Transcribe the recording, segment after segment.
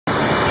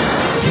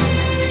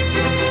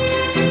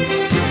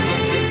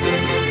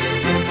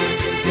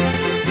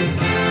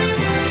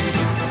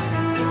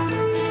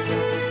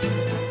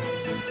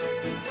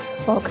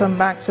Welcome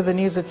back to the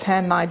news at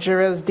 10.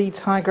 Nigeria's D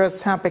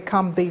Tigers have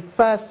become the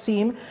first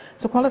team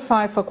to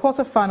qualify for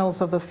quarterfinals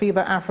of the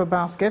FIBA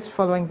AfroBasket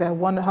following their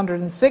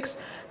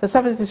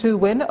 106-72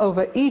 win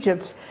over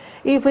Egypt.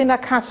 Evelyn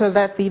Akato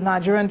led the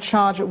Nigerian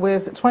charge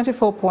with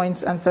 24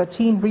 points and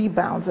 13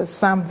 rebounds as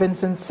Sam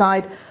Vincent's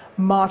side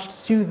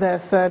marched to their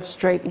third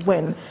straight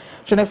win.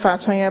 Jennifer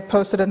Atonya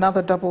posted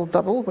another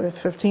double-double with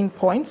 15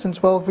 points and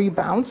 12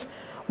 rebounds,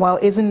 while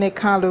Ezinne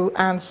Kalu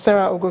and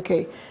Sarah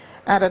Ogoke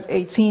added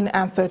 18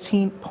 and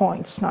 13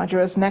 points.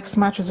 Nigeria's next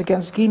match is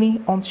against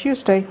Guinea on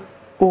Tuesday,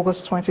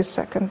 August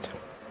 22nd.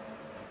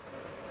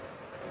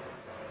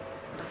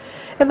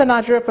 In the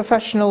Nigeria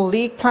Professional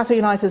League, Plateau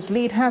United's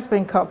lead has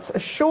been cut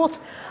short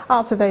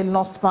after they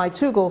lost by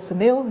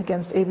 2-0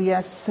 against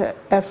ABS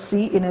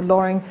FC in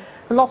Ilorin.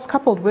 The loss,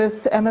 coupled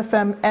with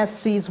MFM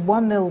FC's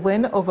 1-0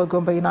 win over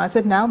Gombe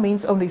United, now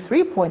means only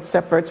 3 points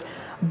separate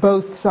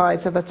both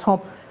sides at the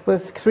top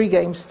with 3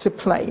 games to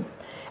play.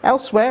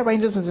 Elsewhere,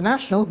 Rangers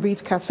International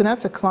beat Katsina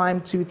to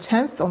climb to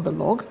 10th on the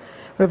log.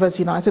 Rivers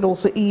United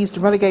also eased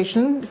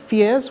relegation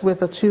fears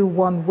with a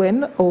 2-1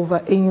 win over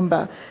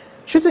Enyimba.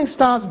 Shooting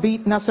Stars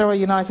beat Nasarawa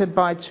United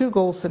by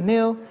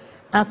 2-0.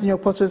 Anthony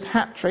Opoto's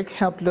hat-trick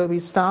helped Lobi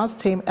Stars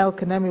tame El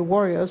Kanemi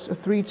Warriors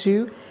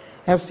 3-2.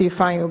 FC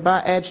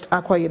Fanyuba edged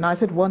Aqua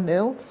United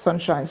 1-0.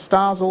 Sunshine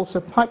Stars also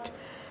piped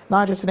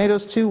Niger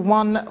Tornadoes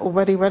 2-1.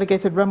 Already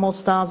relegated Remo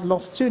Stars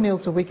lost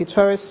 2-0 to Wiki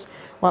Tourists,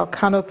 while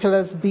Kano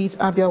Pillars beat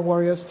Abia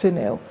Warriors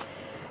 2-0.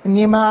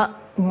 Nyima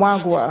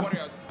Mwagwa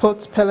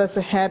put Pillars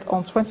ahead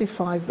on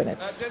 25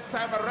 minutes. This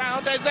time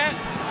around, is it?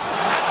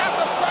 And that's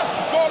the first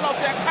goal of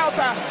their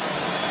counter.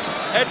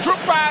 A true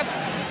pass.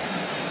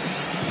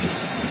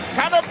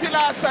 Kano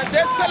Pillars,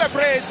 they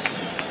celebrate.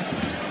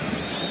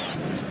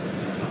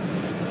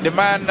 The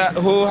man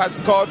who has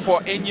scored for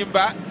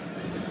Enyimba.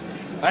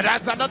 And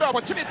that's another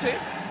opportunity.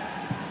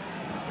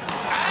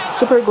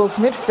 Super Eagles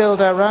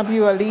midfielder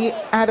Rabiu Ali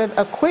added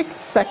a quick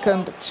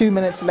second 2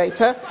 minutes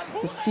later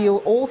to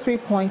seal all 3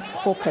 points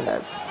for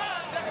Pillars. The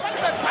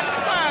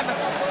taxman.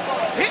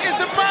 He is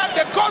the man,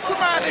 the go-to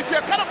man if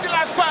you're kind of the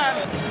last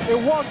fan. A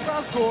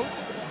world-class goal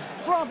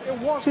from a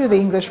world-class. To the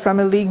English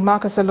Premier League,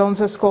 Marcus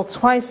Alonso scored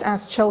twice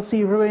as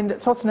Chelsea ruined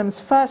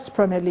Tottenham's first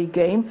Premier League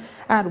game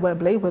at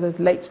Wembley with a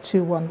late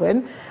 2-1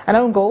 win. An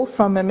own goal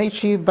from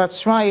Mamichi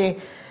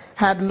Batshuayi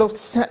had looked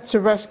set to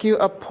rescue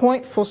a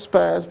point for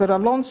Spurs, but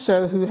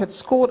Alonso, who had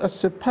scored a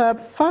superb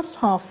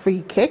first-half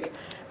free kick,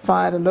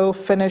 fired a low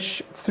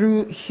finish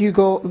through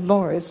Hugo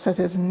Lloris at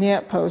his near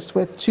post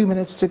with 2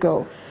 minutes to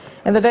go.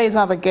 In the day's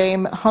other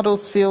game,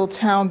 Huddersfield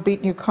Town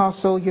beat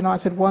Newcastle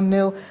United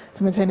 1-0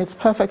 to maintain its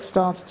perfect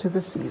start to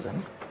the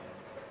season.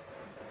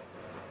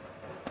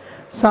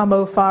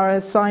 Samo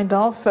Farah signed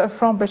off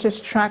from British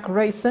track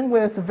racing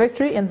with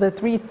victory in the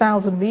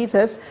 3,000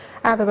 metres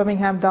at the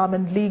Birmingham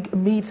Diamond League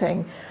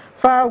meeting.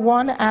 Farah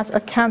won at a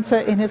canter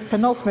in his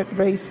penultimate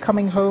race,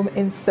 coming home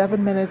in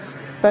 7 minutes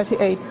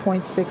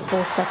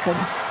 38.64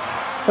 seconds.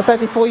 The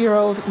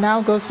 34-year-old now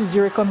goes to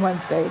Zurich on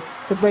Wednesday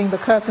to bring the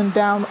curtain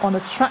down on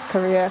a track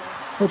career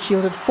which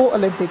yielded 4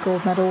 Olympic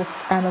gold medals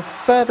and a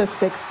further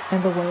 6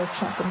 in the World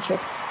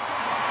Championships.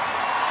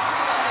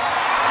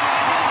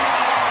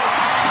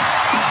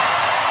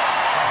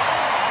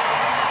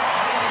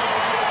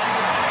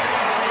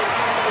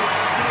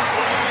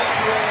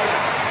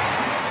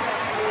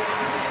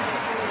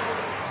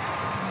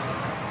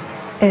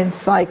 In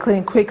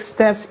cycling, quick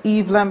steps,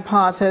 Yves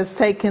Lampaert has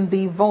taken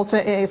the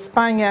Volta a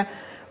España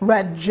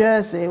red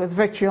jersey with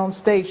victory on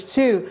stage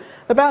 2.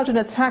 The Belgian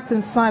attacked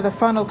inside the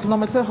final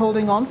kilometre,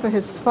 holding on for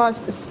his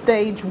first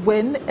stage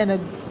win in a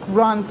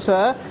Grand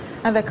Tour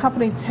and the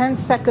accompanying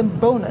 10-second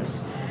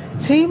bonus.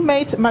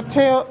 Teammate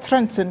Matteo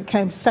Trentin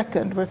came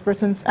second, with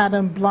Britain's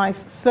Adam Blythe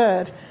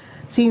third.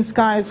 Team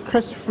Sky's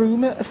Chris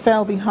Froome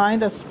fell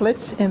behind a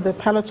split in the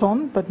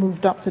peloton but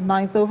moved up to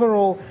 9th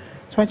overall,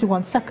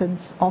 21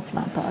 seconds off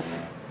Lampaert.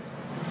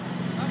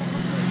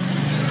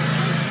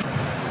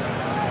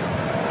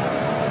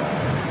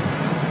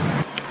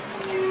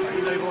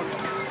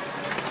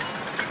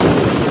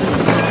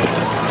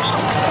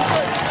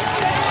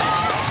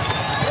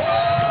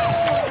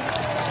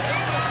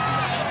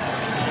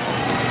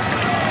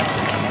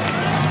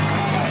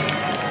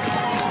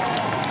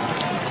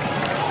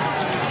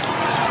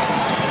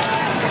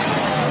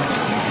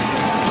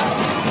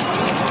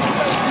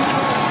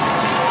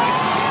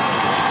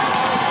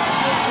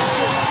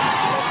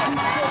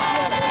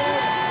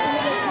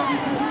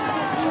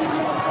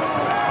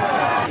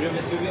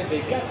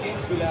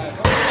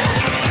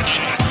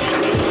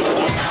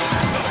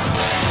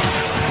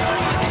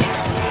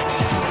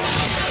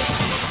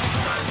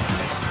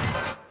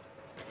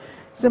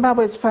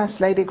 Zimbabwe's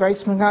First Lady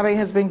Grace Mugabe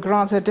has been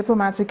granted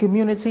diplomatic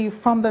immunity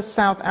from the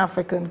South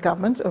African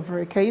government over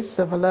a case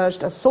of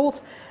alleged assault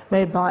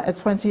made by a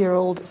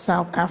 20-year-old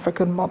South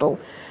African model.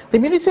 The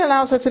immunity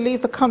allows her to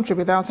leave the country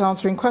without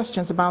answering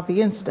questions about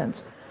the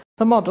incident.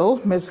 The model,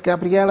 Ms.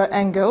 Gabriela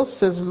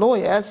Engels'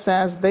 lawyer,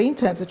 says they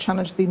intend to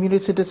challenge the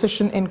immunity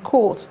decision in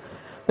court.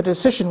 The The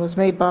decision was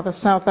made by the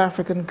South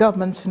African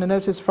government in a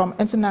notice from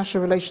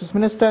International Relations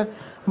Minister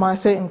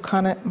Maite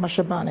Nkane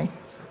Mashabane.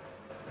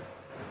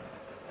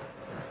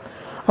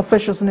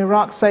 Officials in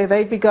Iraq say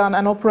they've begun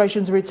an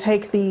operation to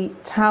retake the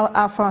Tal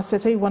Afar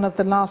city, one of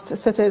the last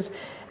cities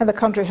in the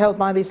country held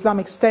by the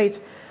Islamic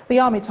State. The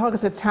army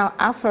targeted Tal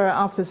Afar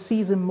after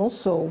seizing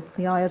Mosul,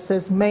 the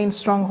IS's main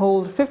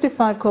stronghold,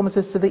 55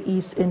 kilometers to the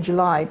east in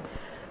July.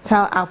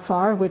 Tal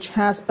Afar, which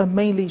has a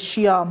mainly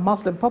Shia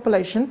Muslim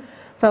population,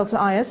 fell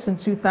to IS in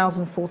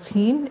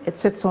 2014. It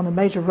sits on a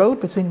major road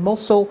between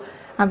Mosul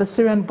and the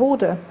Syrian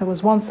border. There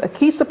was once a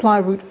key supply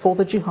route for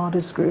the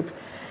jihadist group.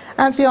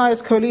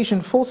 Anti-IS coalition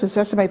forces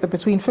estimate that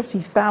between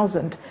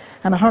 50,000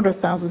 and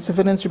 100,000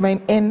 civilians remain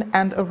in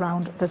and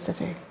around the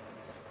city.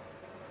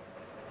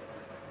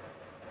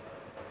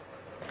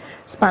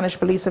 Spanish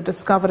police have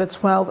discovered a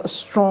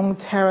 12-strong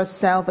terror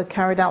cell that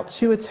carried out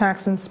 2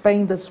 attacks in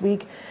Spain this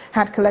week,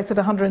 had collected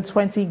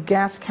 120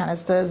 gas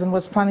canisters and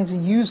was planning to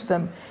use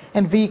them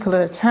in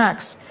vehicular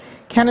attacks.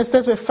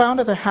 Canisters were found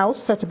at a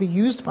house said to be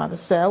used by the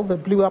cell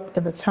that blew up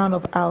in the town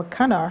of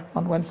Alcanar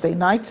on Wednesday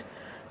night.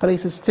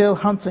 Police are still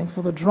hunting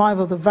for the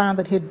driver of the van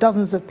that hit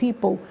dozens of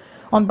people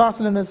on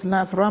Barcelona's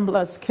Las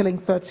Ramblas, killing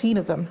 13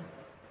 of them.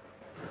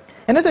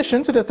 In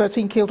addition to the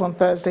 13 killed on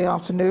Thursday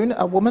afternoon,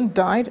 a woman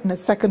died in a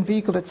second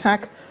vehicle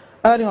attack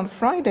early on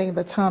Friday in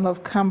the town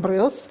of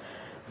Cambrils.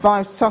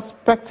 5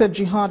 suspected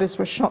jihadists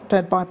were shot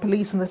dead by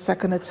police in the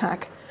second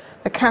attack.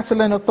 The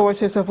Catalan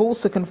authorities have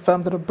also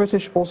confirmed that a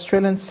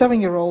British-Australian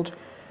 7-year-old,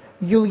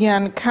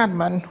 Julian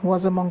Cadman,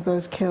 was among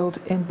those killed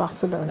in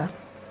Barcelona.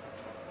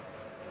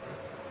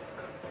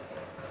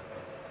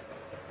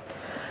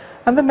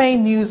 And the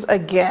main news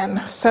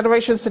again.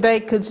 Celebrations today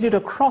continued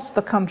across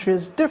the country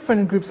as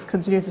different groups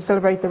continue to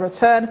celebrate the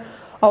return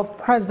of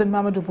President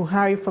Muhammadu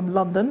Buhari from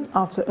London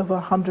after over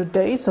 100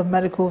 days of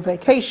medical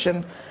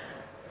vacation.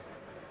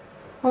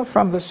 Well,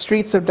 from the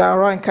streets of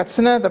Daura and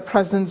Katsina, the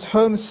president's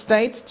home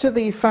state, to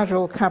the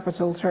federal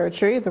capital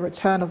territory, the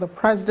return of the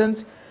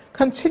president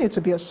continued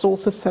to be a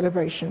source of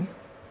celebration.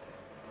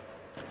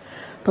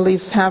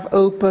 Police have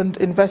opened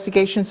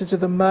investigations into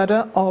the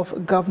murder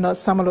of Governor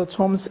Samuel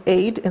Otom's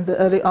aide in the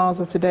early hours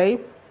of today.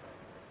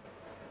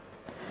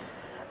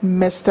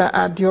 Mr.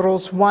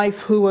 Adioro's wife,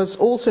 who was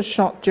also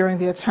shot during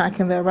the attack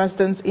in their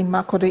residence in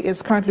Makurdi,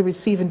 is currently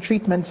receiving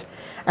treatment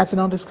at an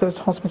undisclosed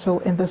hospital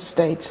in the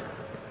state.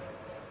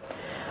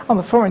 On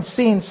the foreign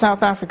scene,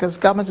 South Africa's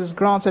government has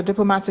granted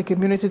diplomatic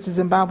immunity to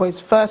Zimbabwe's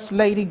First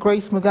Lady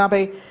Grace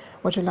Mugabe,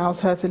 which allows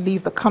her to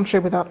leave the country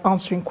without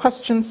answering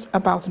questions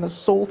about an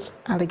assault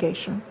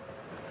allegation.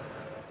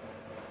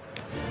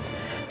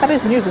 That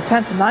is the news at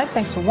 10 tonight.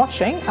 Thanks for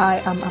watching. I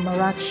am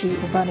Amarakshi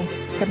Ubani.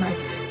 Good night.